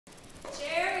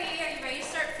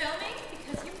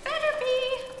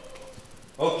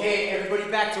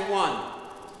back to 1.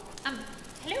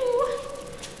 Hello?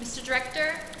 Mr.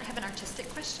 Director, I have an artistic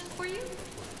question for you.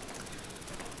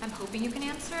 I'm hoping you can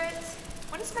answer it.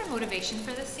 What is my motivation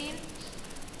for this scene?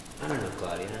 I don't know,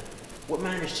 Claudia. What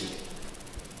matters to you?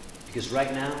 Because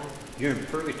right now, you're in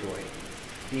purgatory,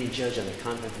 being judged on the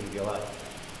content of your life.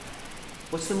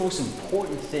 What's the most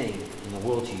important thing in the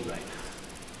world to you right now?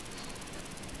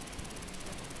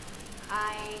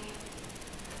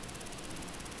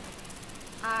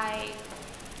 I'd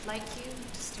like you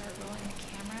to start rolling the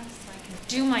camera so I can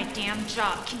do my damn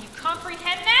job. Can you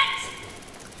comprehend that?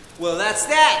 Well, that's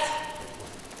that.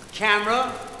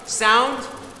 Camera, sound.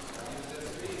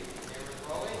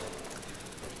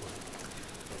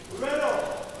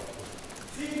 Riddle.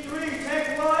 Scene 3,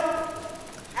 take 1.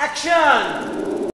 Action!